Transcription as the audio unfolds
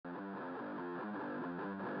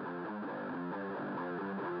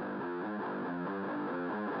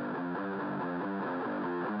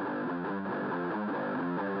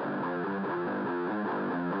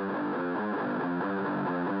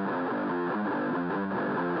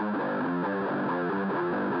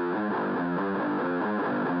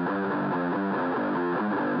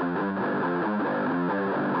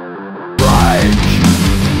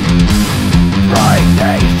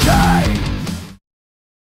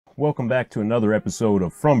Welcome back to another episode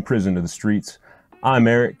of From Prison to the Streets. I'm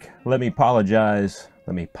Eric. Let me apologize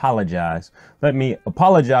in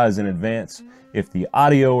advance if the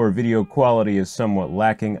audio or video quality is somewhat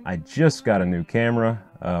lacking. I just got a new camera,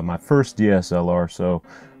 my first DSLR, so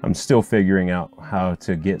I'm still figuring out how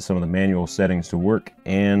to get some of the manual settings to work.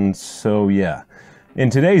 And so, yeah. In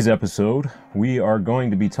today's episode, we are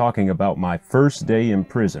going to be talking about my first day in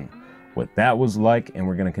prison, what that was like, and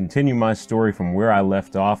we're going to continue my story from where I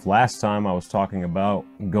left off. Last time I was talking about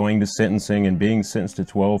going to sentencing and being sentenced to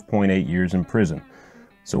 12.8 years in prison.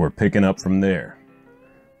 So we're picking up from there.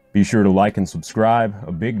 Be sure to like and subscribe.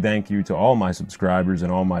 A big thank you to all my subscribers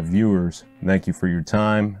and all my viewers. Thank you for your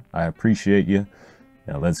time. I appreciate you.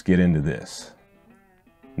 Now let's get into this.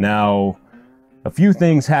 Now, a few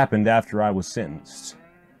things happened after I was sentenced,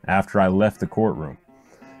 after I left the courtroom.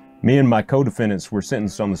 Me and my co-defendants were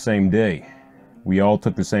sentenced on the same day. We all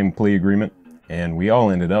took the same plea agreement, and we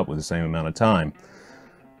all ended up with the same amount of time.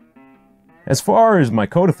 As far as my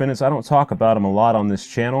co-defendants, I don't talk about them a lot on this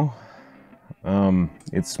channel.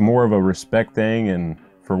 It's more of a respect thing, and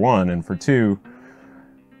for one, and for two,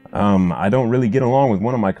 I don't really get along with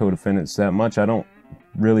one of my co-defendants that much. I don't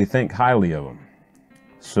really think highly of him.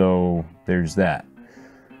 So there's that.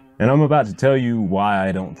 And I'm about to tell you why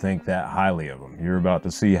I don't think that highly of him. You're about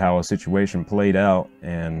to see how a situation played out,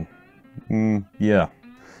 and yeah.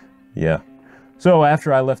 So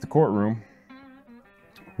after I left the courtroom,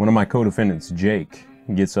 one of my co-defendants, Jake,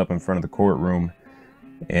 gets up in front of the courtroom,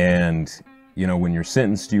 and you know, when you're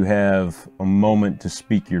sentenced, you have a moment to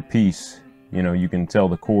speak your piece. You know, you can tell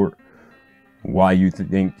the court why you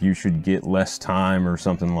think you should get less time or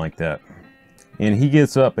something like that. And he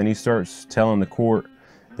gets up and he starts telling the court,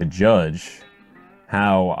 the judge,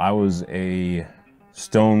 how I was a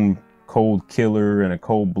stone cold killer and a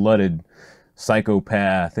cold-blooded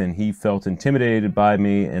psychopath, and he felt intimidated by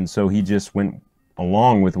me, and so he just went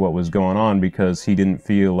along with what was going on because he didn't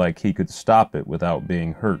feel like he could stop it without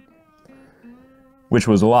being hurt. Which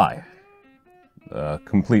was a lie.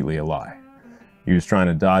 Completely a lie. He was trying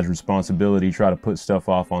to dodge responsibility, try to put stuff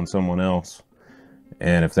off on someone else.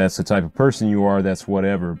 And if that's the type of person you are, that's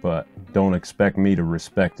whatever, but don't expect me to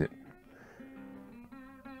respect it.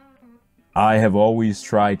 I have always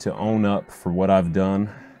tried to own up for what I've done.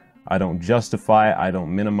 I don't justify it, I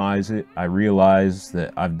don't minimize it. I realize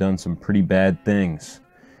that I've done some pretty bad things,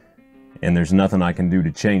 and there's nothing I can do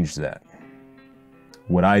to change that.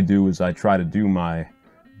 What I do is I try to do my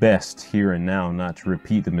best here and now, not to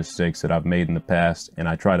repeat the mistakes that I've made in the past, and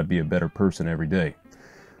I try to be a better person every day.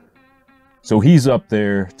 So he's up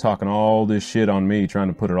there talking all this shit on me, trying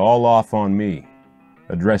to put it all off on me,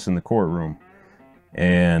 addressing the courtroom.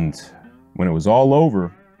 And when it was all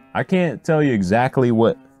over, I can't tell you exactly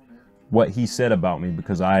what he said about me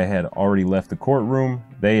because I had already left the courtroom.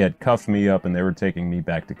 They had cuffed me up and they were taking me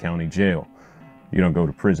back to county jail. You don't go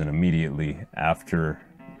to prison immediately after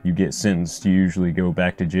you get sentenced. You usually go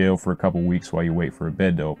back to jail for a couple weeks while you wait for a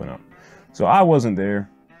bed to open up. So I wasn't there.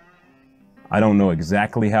 I don't know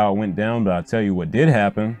exactly how it went down, but I'll tell you what did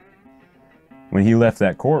happen. When he left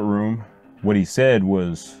that courtroom, what he said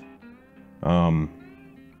was, you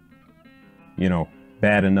know,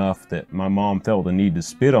 bad enough that my mom felt the need to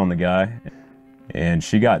spit on the guy, and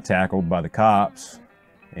she got tackled by the cops,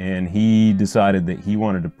 and he decided that he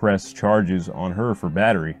wanted to press charges on her for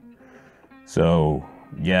battery. So,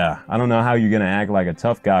 yeah, I don't know how you're gonna act like a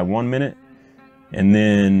tough guy one minute and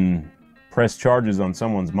then press charges on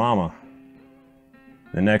someone's mama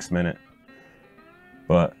the next minute,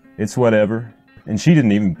 but it's whatever. And she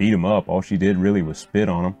didn't even beat him up. All she did really was spit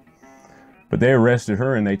on him. But they arrested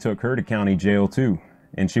her and they took her to county jail too,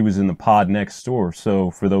 and she was in the pod next door.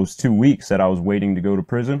 So for those 2 weeks that I was waiting to go to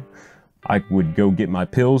prison, I would go get my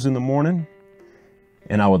pills in the morning,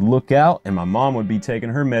 and I would look out and my mom would be taking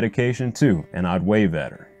her medication too, and I'd wave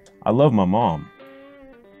at her. I love my mom,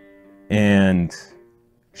 and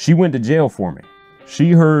she went to jail for me.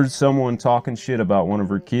 She heard someone talking shit about one of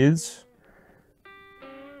her kids,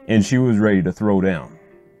 and she was ready to throw down.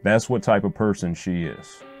 That's what type of person she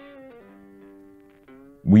is.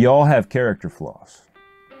 We all have character flaws,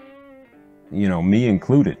 you know, me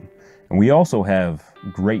included. And we also have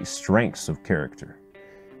great strengths of character.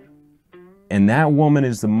 And that woman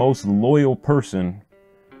is the most loyal person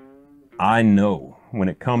I know when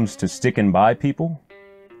it comes to sticking by people.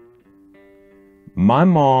 My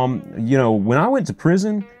mom, you know, when I went to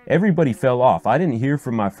prison, everybody fell off. I didn't hear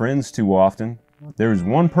from my friends too often. There was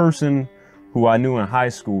one person who I knew in high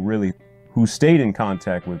school really who stayed in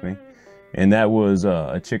contact with me, and that was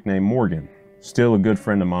a chick named Morgan, still a good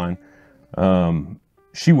friend of mine.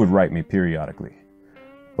 She would write me periodically.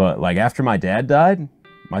 But like after my dad died,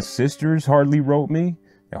 My sisters hardly wrote me.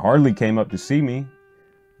 They hardly came up to see me.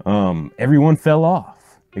 Everyone fell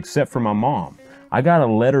off, except for my mom. I got a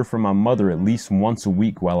letter from my mother at least once a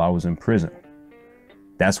week while I was in prison.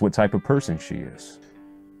 That's what type of person she is.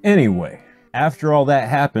 Anyway, after all that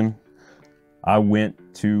happened, I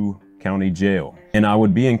went to county jail. And I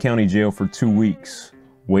would be in county jail for 2 weeks,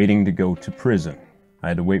 waiting to go to prison. I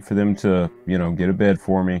had to wait for them to, get a bed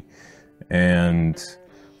for me. And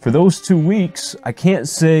for those 2 weeks, I can't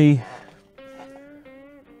say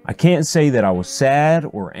that I was sad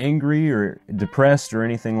or angry or depressed or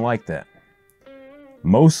anything like that.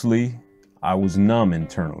 Mostly, I was numb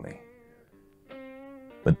internally.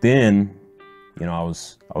 But then, I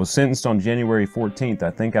was sentenced on January 14th. I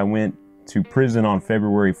think I went to prison on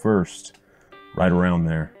February 1st, right around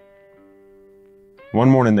there. One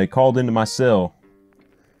morning, they called into my cell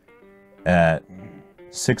at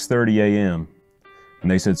 6:30 a.m. and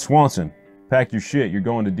they said, "Swanson, pack your shit, you're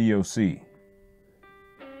going to DOC."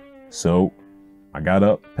 So I got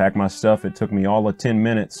up, packed my stuff. It took me all of 10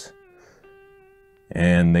 minutes.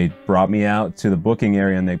 And they brought me out to the booking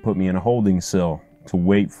area and they put me in a holding cell to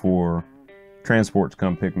wait for transport to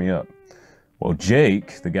come pick me up. Well,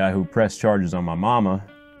 Jake, the guy who pressed charges on my mama,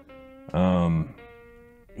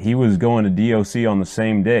 he was going to DOC on the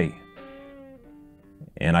same day.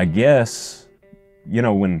 And I guess,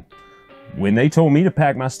 when they told me to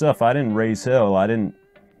pack my stuff, I didn't raise hell. I didn't,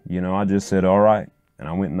 I just said, all right. And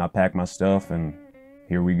I went and I packed my stuff and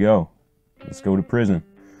here we go. Let's go to prison.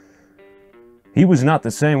 He was not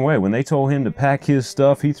the same way. When they told him to pack his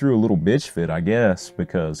stuff, he threw a little bitch fit, I guess,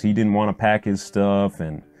 because he didn't want to pack his stuff.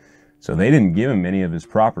 And so they didn't give him any of his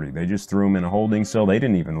property. They just threw him in a holding cell. They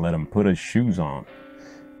didn't even let him put his shoes on.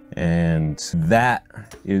 And that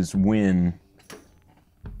is when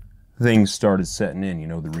things started setting in,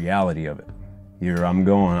 the reality of it. Here I'm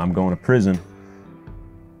going to prison.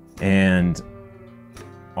 And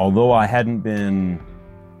although I hadn't been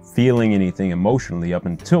feeling anything emotionally up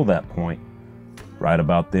until that point, right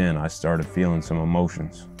about then, I started feeling some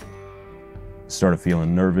emotions. I started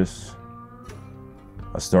feeling nervous.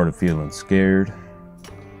 I started feeling scared.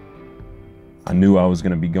 I knew I was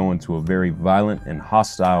going to be going to a very violent and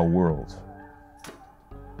hostile world.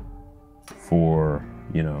 For,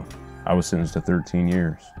 I was sentenced to 13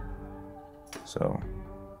 years. So,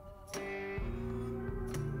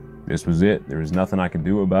 this was it. There was nothing I could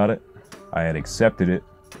do about it. I had accepted it.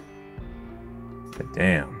 But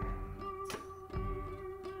damn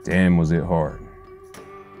was it hard.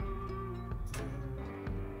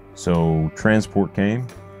 So transport came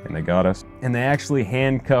and they got us. And they actually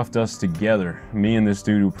handcuffed us together. Me and this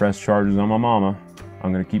dude who pressed charges on my mama.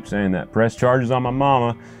 I'm gonna keep saying that. Pressed charges on my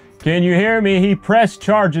mama. Can you hear me? He pressed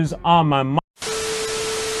charges on my mama.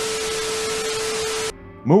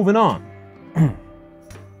 Moving on.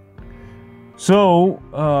 So,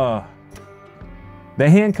 they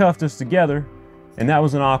handcuffed us together, and that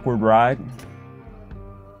was an awkward ride.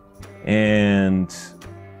 And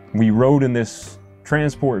we rode in this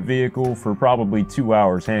transport vehicle for probably 2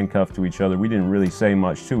 hours handcuffed to each other. We didn't really say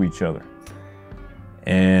much to each other.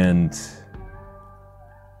 And,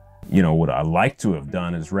 what I like to have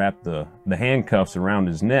done is wrap the handcuffs around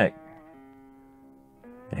his neck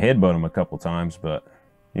and headbutt him a couple times, but,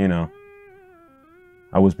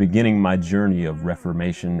 I was beginning my journey of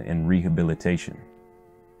reformation and rehabilitation.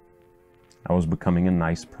 I was becoming a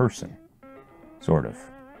nice person, sort of.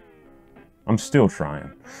 I'm still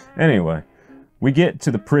trying. Anyway, we get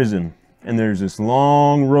to the prison, and there's this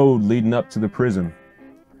long road leading up to the prison.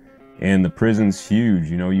 And the prison's huge.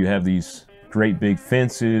 You have these great big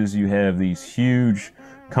fences. You have these huge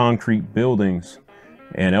concrete buildings.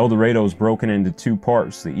 And El Dorado is broken into two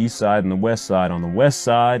parts, the east side and the west side. On the west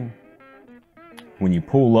side, when you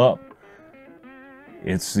pull up,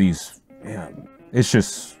 it's just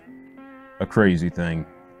a crazy thing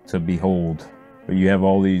to behold. But you have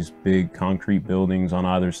all these big concrete buildings on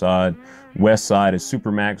either side. West side is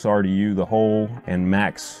Supermax RDU, the whole, and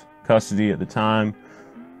max custody at the time.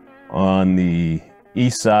 On the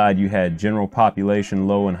east side, you had general population,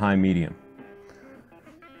 low and high medium.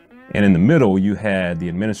 And in the middle, you had the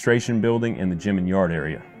administration building and the gym and yard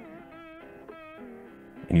area.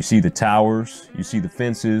 And you see the towers, you see the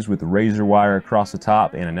fences with the razor wire across the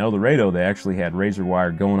top. And in El Dorado, they actually had razor wire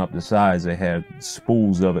going up the sides. They had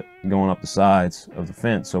spools of it going up the sides of the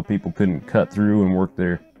fence so people couldn't cut through and work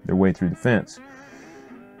their way through the fence.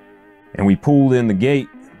 And we pulled in the gate,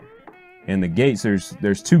 and the gates,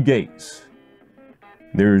 there's two gates.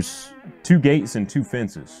 There's two gates and two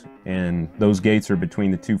fences, and those gates are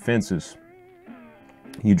between the two fences.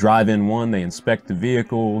 You drive in one, they inspect the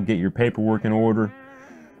vehicle, get your paperwork in order.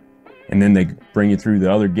 And then they bring you through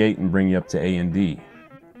the other gate and bring you up to A&D.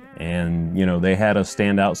 And, you know, they had us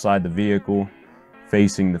stand outside the vehicle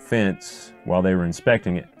facing the fence while they were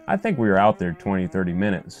inspecting it. I think we were out there 20, 30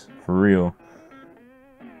 minutes, for real.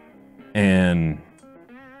 And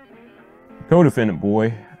co-defendant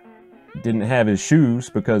boy didn't have his shoes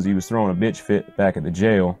because he was throwing a bitch fit back at the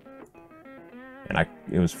jail. And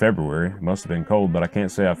it was February, it must have been cold, but I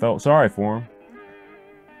can't say I felt sorry for him.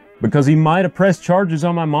 Because he might have pressed charges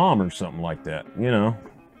on my mom or something like that, you know.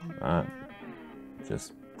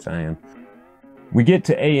 Just saying. We get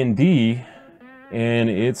to A&D, and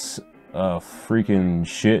it's a freaking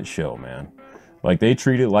shit show, man. Like, they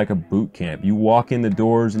treat it like a boot camp. You walk in the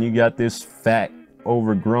doors, and you got this fat,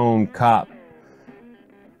 overgrown cop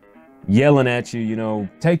yelling at you, you know,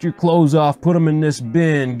 take your clothes off, put them in this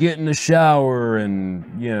bin, get in the shower,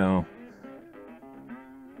 and, you know.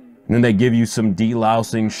 And then they give you some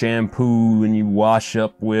delousing shampoo and you wash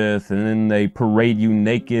up with, and then they parade you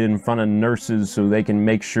naked in front of nurses so they can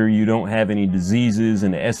make sure you don't have any diseases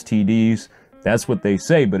and STDs. That's what they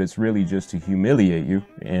say, but it's really just to humiliate you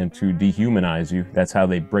and to dehumanize you. That's how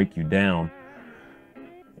they break you down.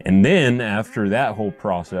 And then after that whole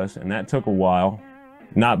process, and that took a while,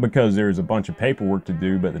 not because there was a bunch of paperwork to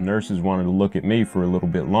do, but the nurses wanted to look at me for a little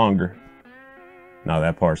bit longer. No,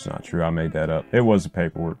 that part's not true. I made that up. It was the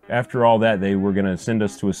paperwork. After all that, they were going to send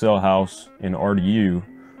us to a cell house in RDU.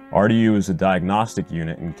 RDU is a diagnostic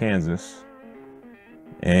unit in Kansas.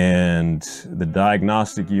 And the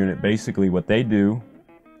diagnostic unit, basically what they do,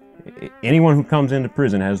 anyone who comes into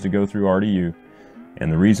prison has to go through RDU.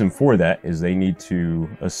 And the reason for that is they need to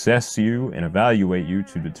assess you and evaluate you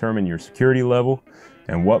to determine your security level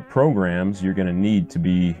and what programs you're going to need to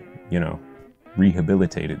be, you know,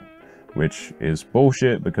 rehabilitated. Which is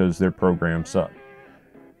bullshit because their programs suck.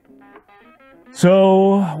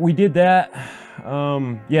 So we did that.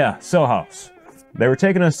 Yeah, cell house. They were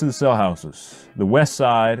taking us to the cell houses. The west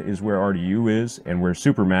side is where RDU is and where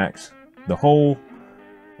Supermax, the whole,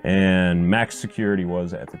 and max security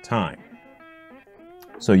was at the time.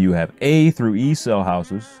 So you have A through E cell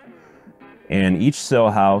houses, and each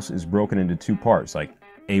cell house is broken into two parts, like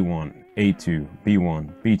A1, A2,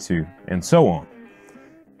 B1, B2, and so on.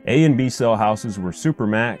 A and B cell houses were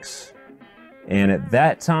Supermax, and at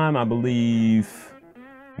that time, I believe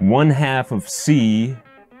one half of C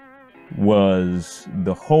was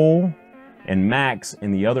the whole, and Max,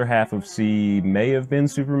 and the other half of C may have been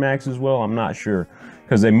Supermax as well. I'm not sure,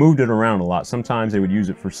 because they moved it around a lot. Sometimes they would use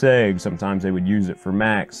it for Seg, sometimes they would use it for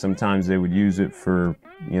Max, sometimes they would use it for,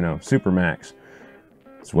 you know, Supermax.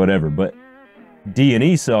 It's whatever, but D and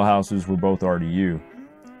E cell houses were both RDU.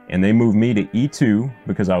 And they moved me to E2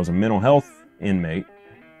 because I was a mental health inmate.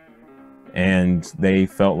 And they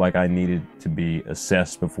felt like I needed to be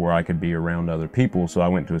assessed before I could be around other people. So I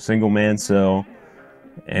went to a single man cell,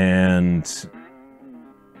 and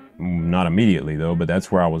not immediately though, but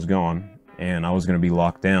that's where I was going. And I was going to be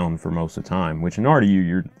locked down for most of the time, which in RDU,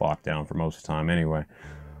 you're locked down for most of the time anyway.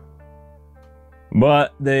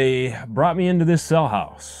 But they brought me into this cell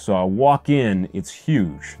house. So I walk in, it's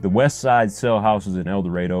huge. The west side cell houses in El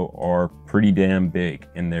Dorado are pretty damn big,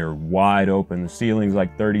 and they're wide open. The ceiling's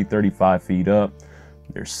like 30, 35 feet up.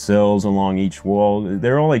 There's cells along each wall.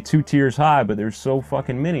 They're only 2 tiers high, but there's so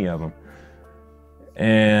fucking many of them.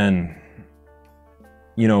 And,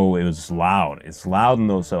 you know, it was loud. It's loud in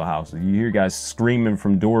those cell houses. You hear guys screaming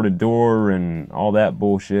from door to door and all that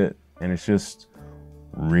bullshit, and it's just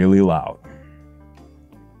really loud.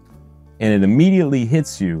 And it immediately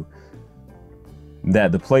hits you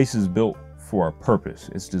that the place is built for a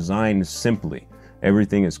purpose. It's designed simply.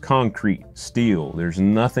 Everything is concrete, steel. There's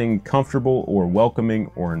nothing comfortable or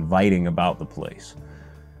welcoming or inviting about the place.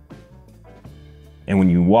 And when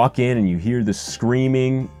you walk in and you hear the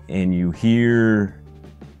screaming and you hear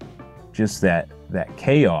just that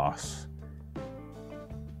chaos,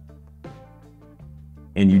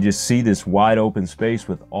 and you just see this wide open space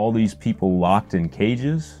with all these people locked in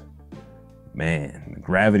cages, man, the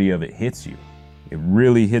gravity of it hits you. It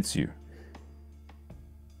really hits you.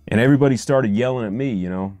 And everybody started yelling at me, you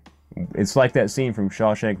know. It's like that scene from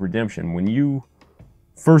Shawshank Redemption. When you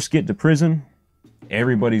first get to prison,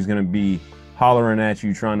 everybody's going to be hollering at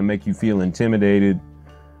you, trying to make you feel intimidated.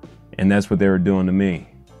 And that's what they were doing to me.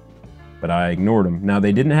 But I ignored them. Now,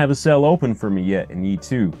 they didn't have a cell open for me yet in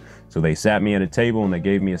E2. So they sat me at a table and they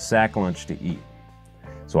gave me a sack lunch to eat.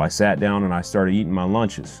 So I sat down and I started eating my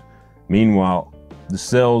lunches. Meanwhile, the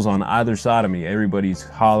cells on either side of me, everybody's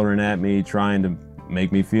hollering at me, trying to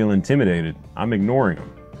make me feel intimidated. I'm ignoring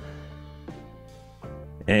them.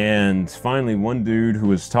 And finally, one dude who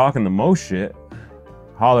was talking the most shit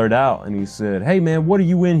hollered out and he said, "Hey man, what are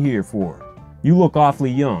you in here for? You look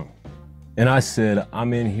awfully young." And I said,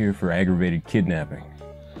 "I'm in here for aggravated kidnapping.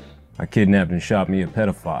 I kidnapped and shot me a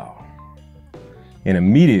pedophile." And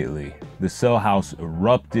immediately the cell house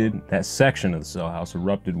erupted, that section of the cell house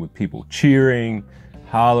erupted with people cheering,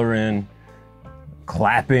 hollering,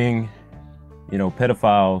 clapping. You know,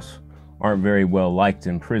 pedophiles aren't very well liked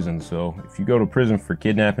in prison. So if you go to prison for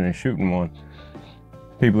kidnapping and shooting one,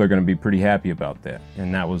 people are going to be pretty happy about that.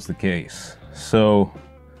 And that was the case. So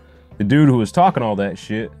the dude who was talking all that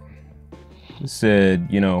shit said,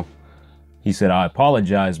 you know, he said, "I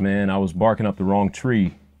apologize, man. I was barking up the wrong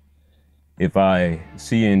tree. If I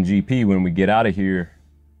see you in GP when we get out of here,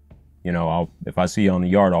 you know, if I see you on the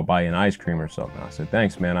yard, I'll buy you an ice cream or something." I said,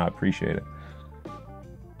 "Thanks, man. I appreciate it."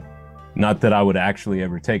 Not that I would actually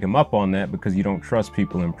ever take him up on that, because you don't trust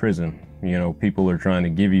people in prison. You know, people are trying to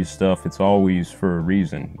give you stuff. It's always for a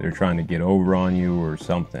reason. They're trying to get over on you or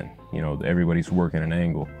something. You know, everybody's working an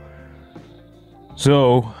angle.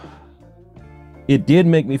 So it did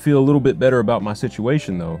make me feel a little bit better about my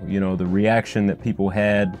situation though. You know, the reaction that people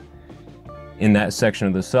had in that section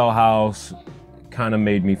of the cell house kind of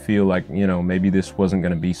made me feel like, you know, maybe this wasn't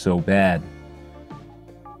going to be so bad.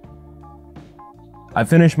 I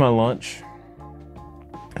finished my lunch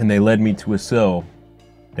and they led me to a cell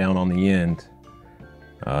down on the end,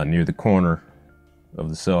 near the corner of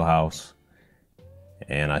the cell house.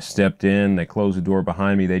 And I stepped in, they closed the door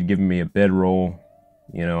behind me. They'd given me a bedroll.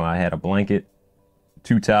 You know, I had a blanket,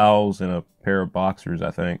 2 towels, and a pair of boxers,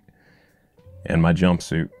 I think, and my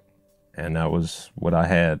jumpsuit. And that was what I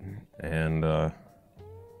had. And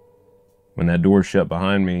when that door shut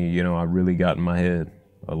behind me, you know, I really got in my head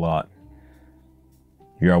a lot.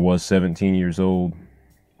 Here I was, 17 years old,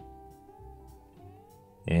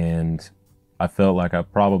 and I felt like I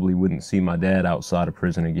probably wouldn't see my dad outside of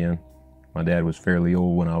prison again. My dad was fairly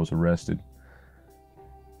old when I was arrested.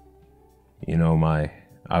 You know,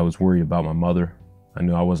 I was worried about my mother. I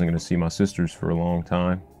knew I wasn't going to see my sisters for a long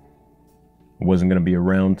time. I wasn't going to be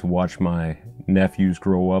around to watch my nephews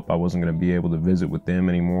grow up. I wasn't going to be able to visit with them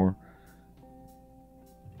anymore.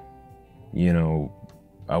 You know,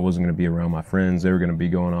 I wasn't going to be around my friends. They were going to be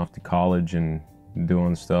going off to college and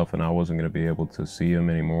doing stuff, and I wasn't going to be able to see them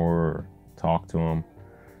anymore or talk to them.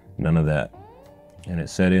 None of that. And it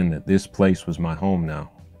set in that this place was my home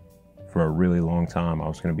now. For a really long time, I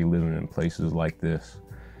was going to be living in places like this.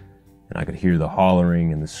 And I could hear the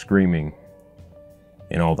hollering and the screaming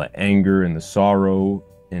and all the anger and the sorrow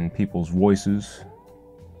in people's voices.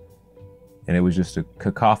 And it was just a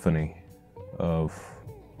cacophony of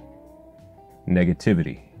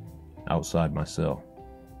negativity outside my cell.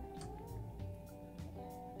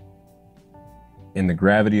 And the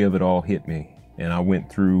gravity of it all hit me, and I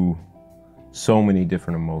went through so many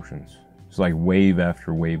different emotions. It's like wave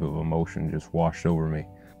after wave of emotion just washed over me.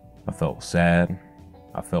 I felt sad,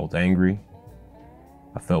 I felt angry,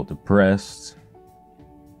 I felt depressed,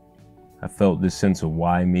 I felt this sense of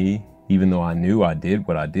why me, even though I knew I did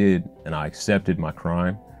what I did, and I accepted my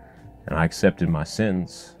crime, and I accepted my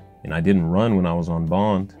sentence, and I didn't run when I was on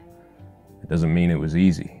bond. It doesn't mean it was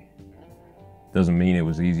easy. It doesn't mean it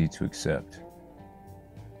was easy to accept.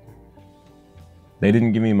 They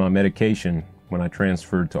didn't give me my medication when I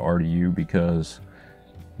transferred to RDU because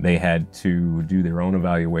they had to do their own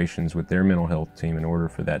evaluations with their mental health team in order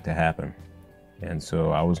for that to happen. And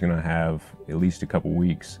so I was going to have at least a couple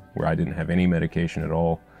weeks where I didn't have any medication at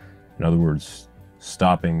all. In other words,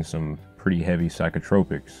 stopping some pretty heavy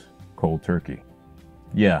psychotropics cold turkey.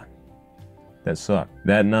 Yeah, that sucked.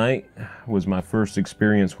 That night was my first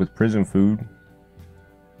experience with prison food.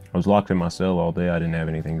 I was locked in my cell all day. I didn't have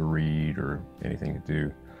anything to read or anything to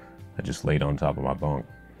do. I just laid on top of my bunk.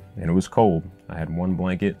 And it was cold. I had one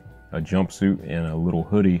blanket, a jumpsuit, and a little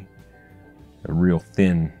hoodie, a real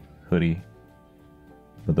thin hoodie.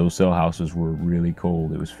 But those cell houses were really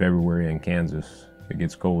cold. It was February in Kansas. It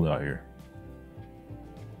gets cold out here.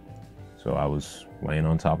 So I was laying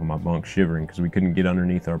on top of my bunk shivering because we couldn't get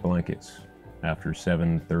underneath our blankets after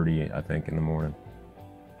 7:30, I think, in the morning.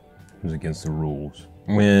 It was against the rules.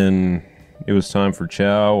 When it was time for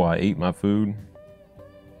chow, I ate my food.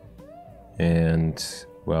 And,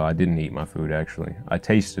 well, I didn't eat my food, actually. I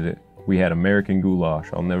tasted it. We had American goulash.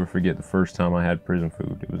 I'll never forget the first time I had prison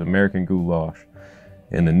food. It was American goulash.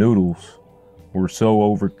 And the noodles were so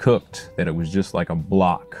overcooked that it was just like a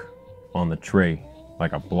block on the tray.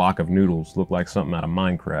 Like a block of noodles, looked like something out of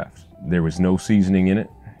Minecraft. There was no seasoning in it.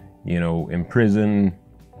 You know, in prison,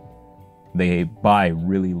 they buy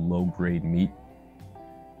really low-grade meat.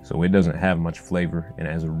 So it doesn't have much flavor and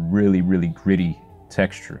it has a really, really gritty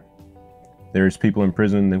texture. There's people in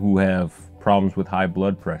prison who have problems with high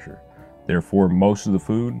blood pressure. Therefore, most of the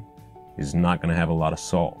food is not going to have a lot of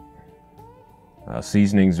salt.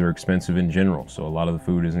 Seasonings are expensive in general, so a lot of the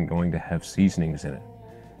food isn't going to have seasonings in it.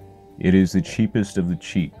 It is the cheapest of the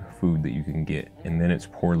cheap food that you can get, and then it's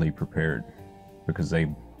poorly prepared because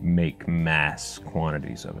they make mass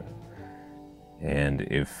quantities of it. And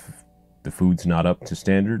if the food's not up to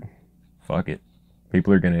standard, fuck it.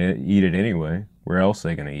 People are going to eat it anyway. Where else are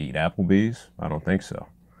they going to eat? Applebee's? I don't think so.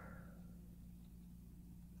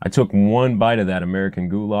 I took one bite of that American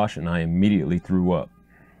goulash and I immediately threw up.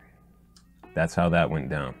 That's how that went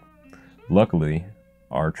down. Luckily,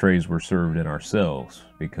 our trays were served in our cells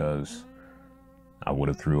because I would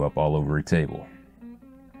have threw up all over a table.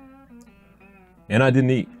 And I didn't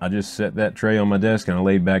eat. I just set that tray on my desk and I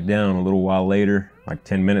laid back down. A little while later, like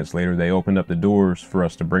 10 minutes later, they opened up the doors for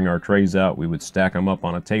us to bring our trays out. We would stack them up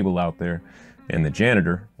on a table out there. And the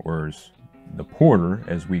janitor, or the porter,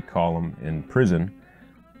 as we call them in prison,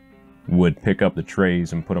 would pick up the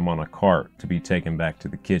trays and put them on a cart to be taken back to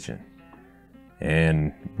the kitchen.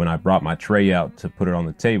 And when I brought my tray out to put it on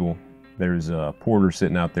the table, there's a porter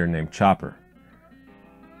sitting out there named Chopper.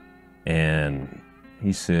 And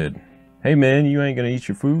he said, "Hey man, you ain't gonna eat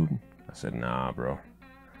your food?" I said, "Nah, bro."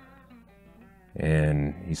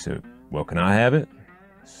 And he said, "Well, can I have it?"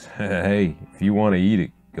 I said, "Hey, if you want to eat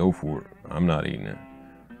it, go for it. I'm not eating it."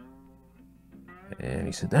 And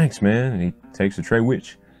he said, "Thanks, man." And he takes the tray,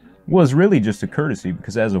 which was really just a courtesy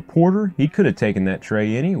because as a porter, he could have taken that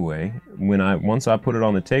tray anyway. Once I put it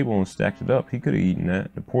on the table and stacked it up, he could have eaten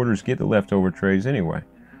that. The porters get the leftover trays anyway.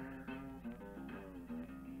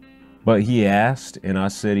 But he asked, and I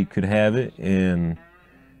said he could have it, and,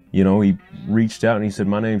 you know, he reached out and he said,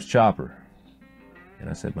 "My name's Chopper." And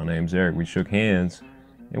I said, "My name's Eric." We shook hands,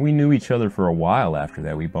 and we knew each other for a while after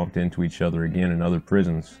that. We bumped into each other again in other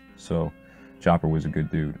prisons, so Chopper was a good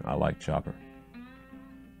dude. I liked Chopper.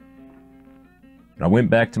 I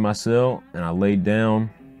went back to my cell, and I laid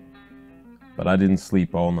down, but I didn't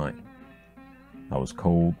sleep all night. I was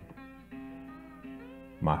cold.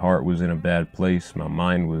 My heart was in a bad place. My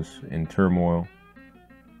mind was in turmoil.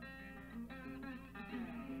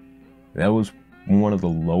 That was one of the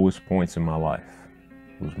lowest points in my life.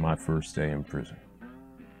 It was my first day in prison.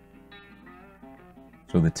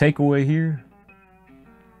 So the takeaway here,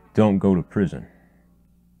 don't go to prison.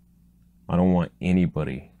 I don't want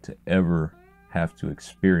anybody to ever have to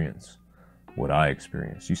experience what I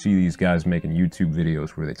experienced. You see these guys making YouTube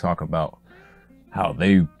videos where they talk about how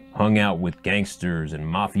they hung out with gangsters and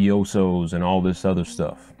mafiosos and all this other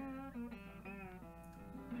stuff.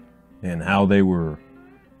 And how they were,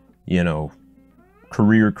 you know,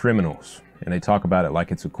 career criminals. And they talk about it like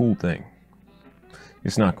it's a cool thing.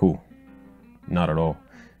 It's not cool. Not at all.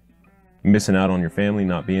 Missing out on your family,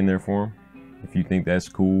 not being there for them. If you think that's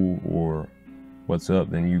cool or what's up,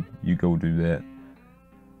 then you go do that.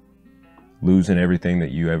 Losing everything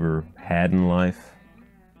that you ever had in life.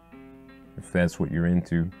 If that's what you're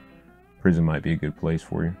into, prison might be a good place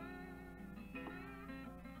for you.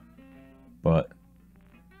 But,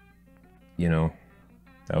 you know,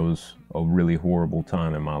 that was a really horrible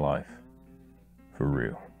time in my life. For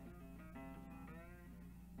real.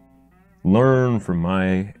 Learn from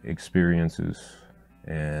my experiences,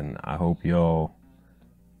 and I hope y'all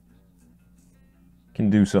can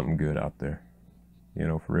do something good out there. You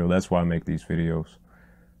know, for real. That's why I make these videos.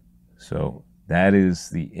 So that is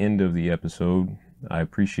the end of the episode. I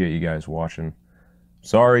appreciate you guys watching.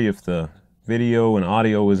 Sorry if the video and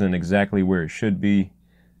audio isn't exactly where it should be.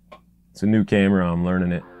 It's a new camera. I'm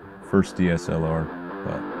learning it. First DSLR.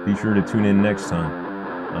 But be sure to tune in next time.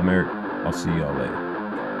 I'm Eric. I'll see y'all later.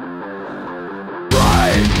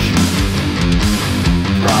 Right.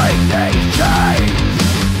 Right.